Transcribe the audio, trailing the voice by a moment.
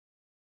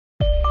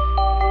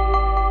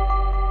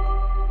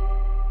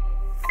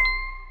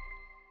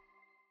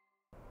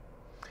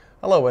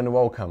Hello and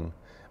welcome.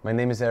 My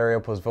name is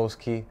Ariel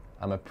Pozvolsky.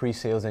 I'm a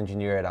pre-sales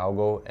engineer at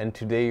Algo, and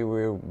today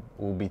we'll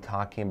be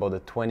talking about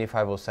the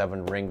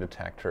 2507 Ring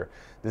Detector.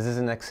 This is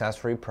an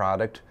accessory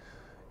product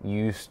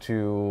used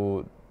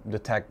to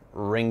detect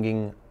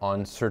ringing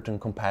on certain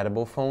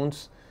compatible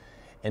phones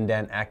and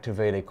then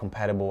activate a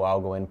compatible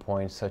Algo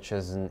endpoint such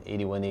as an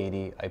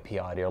 8180 IP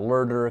audio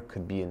alerter,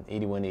 could be an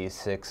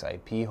 8186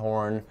 IP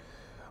horn,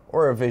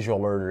 or a visual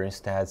alerter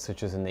instead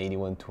such as an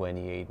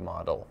 8128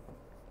 model.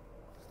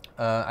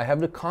 I have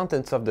the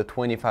contents of the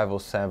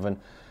 2507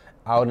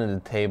 out on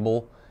the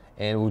table,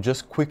 and we'll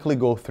just quickly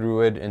go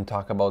through it and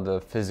talk about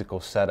the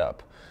physical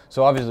setup.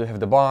 So obviously we have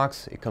the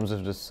box. It comes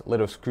with this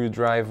little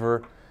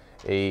screwdriver,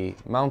 a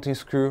mounting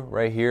screw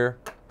right here,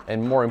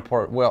 and more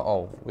important,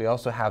 we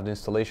also have the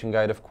installation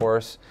guide, of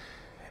course,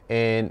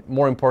 and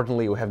more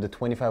importantly we have the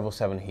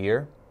 2507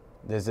 here.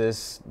 This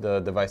is the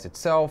device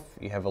itself.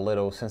 You have a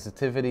little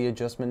sensitivity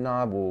adjustment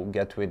knob. We'll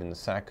get to it in a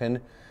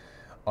second.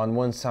 On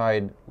one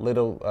side,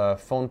 little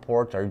phone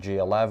port,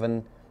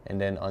 RJ11, and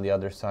then on the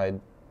other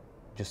side,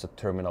 just a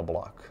terminal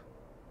block.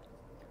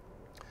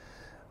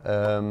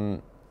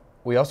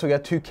 We also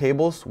get two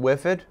cables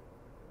with it.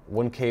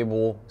 One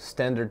cable,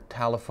 standard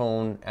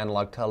telephone,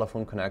 analog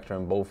telephone connector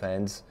on both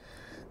ends.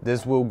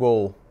 This will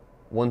go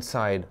one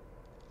side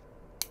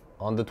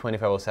on the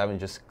 2507,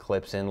 just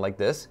clips in like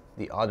this.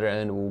 The other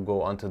end will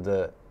go onto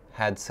the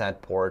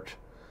headset port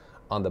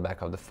on the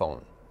back of the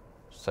phone,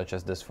 such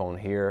as this phone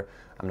here.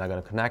 I'm not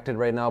going to connect it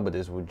right now, but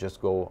this would just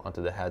go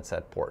onto the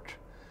headset port.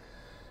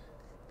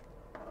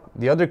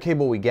 The other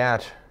cable we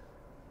get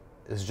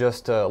is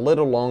just a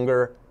little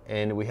longer,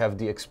 and we have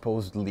the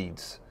exposed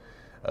leads.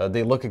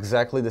 They look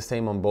exactly the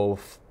same on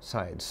both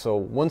sides. So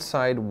one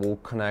side will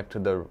connect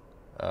to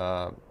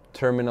the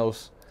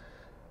terminals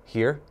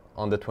here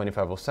on the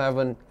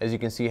 2507. As you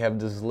can see, you have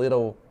these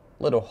little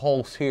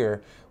holes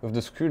here. With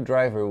the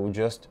screwdriver, we'll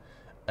just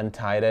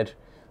untie it,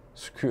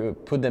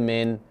 put them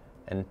in,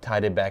 and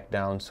tied it back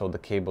down so the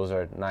cables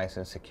are nice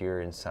and secure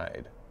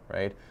inside,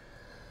 right?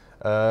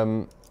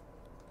 The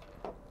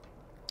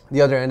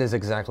other end is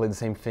exactly the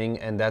same thing,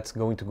 and that's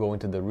going to go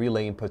into the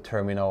relay input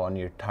terminal on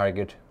your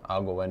target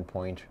Algo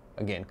endpoint.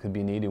 Again, could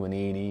be an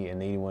 8180,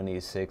 an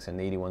 8186,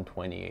 and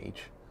 8128.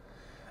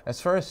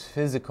 As far as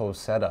physical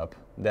setup,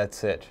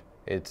 that's it.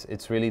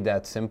 It's really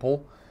that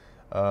simple.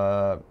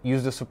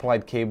 Use the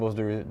supplied cables.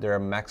 There are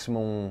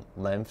maximum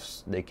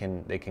lengths they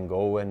can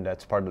go, and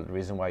that's part of the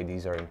reason why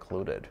these are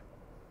included.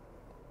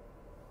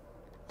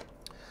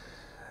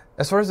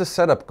 As far as the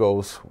setup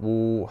goes,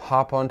 we'll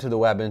hop onto the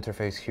web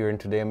interface here, and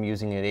today I'm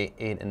using an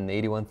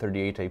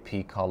 8138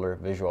 IP color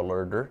visual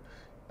alerter.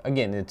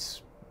 Again,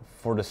 it's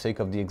for the sake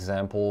of the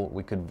example.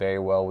 We could very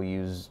well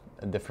use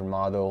a different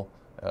model,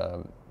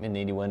 an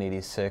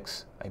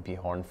 8186 IP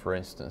horn, for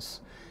instance.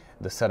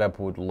 The setup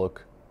would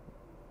look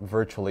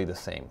virtually the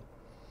same.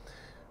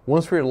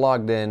 Once we're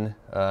logged in,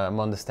 I'm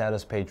on the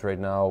status page right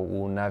now.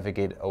 We'll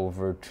navigate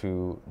over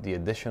to the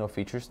additional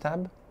features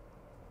tab.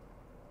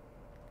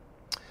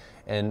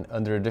 And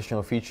under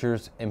additional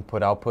features,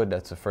 input output,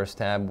 that's the first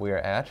tab we're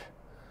at.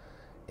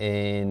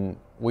 And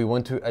we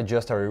want to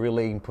adjust our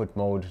relay input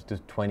mode to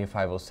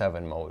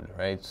 2507 mode,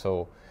 right?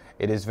 So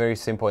it is very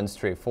simple and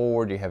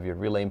straightforward. You have your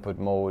relay input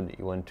mode.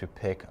 You want to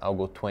pick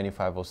Algo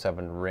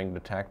 2507 Ring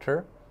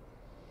Detector.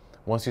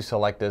 Once you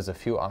select this, a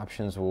few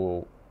options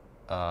will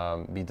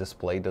be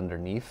displayed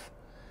underneath.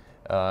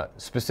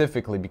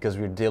 Specifically, because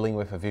we're dealing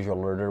with a visual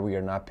alerter, we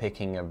are not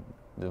picking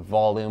the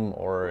volume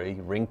or a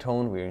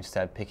ringtone. We're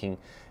instead picking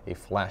a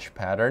flash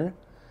pattern.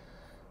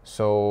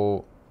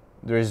 So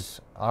there's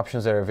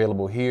options that are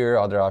available here.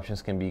 Other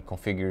options can be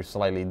configured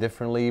slightly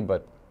differently,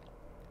 but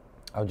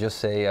I'll just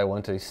say I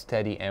want a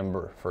steady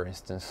amber, for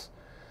instance.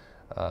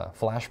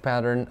 Flash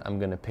pattern, I'm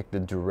going to pick the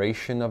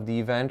duration of the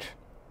event.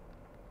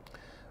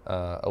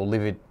 I'll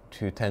leave it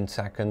to 10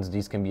 seconds.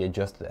 These can be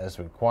adjusted as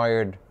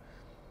required.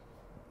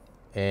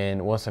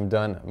 And once I'm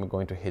done, I'm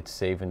going to hit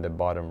save in the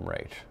bottom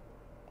right.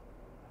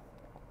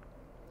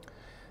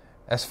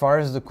 As far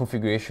as the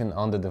configuration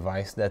on the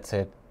device, that's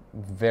it.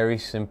 Very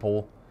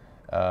simple.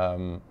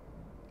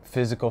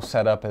 Physical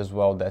setup as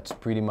well, that's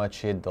pretty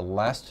much it. The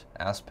last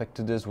aspect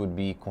to this would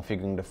be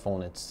configuring the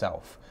phone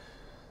itself.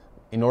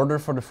 In order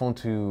for the phone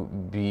to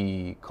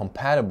be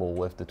compatible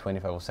with the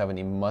 2507,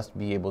 it must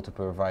be able to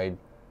provide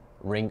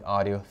ring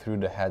audio through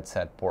the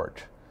headset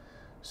port.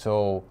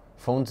 So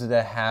phones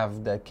that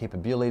have that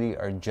capability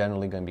are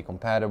generally going to be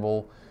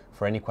compatible.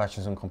 For any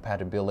questions on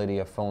compatibility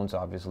of phones,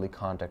 obviously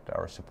contact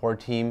our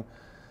support team.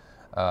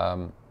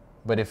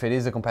 But if it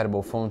is a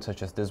compatible phone,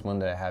 such as this one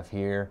that I have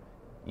here,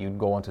 you'd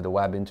go onto the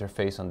web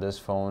interface on this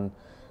phone.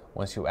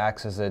 Once you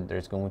access it,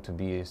 there's going to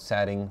be a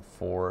setting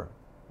for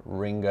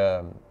ring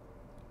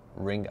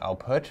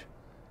output.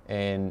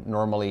 And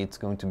normally it's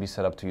going to be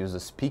set up to use a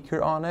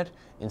speaker on it.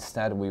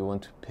 Instead, we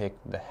want to pick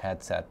the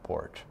headset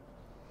port.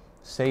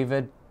 Save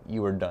it,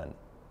 you are done.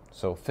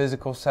 So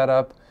physical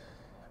setup,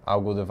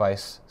 Algo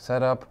device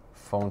setup,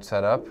 phone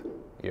setup,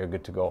 you're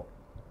good to go.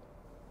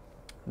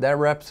 That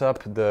wraps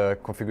up the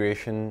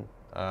configuration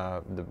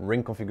the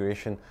ring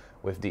configuration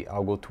with the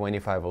Algo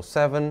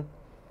 2507.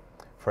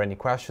 For any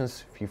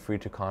questions, feel free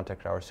to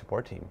contact our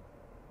support team.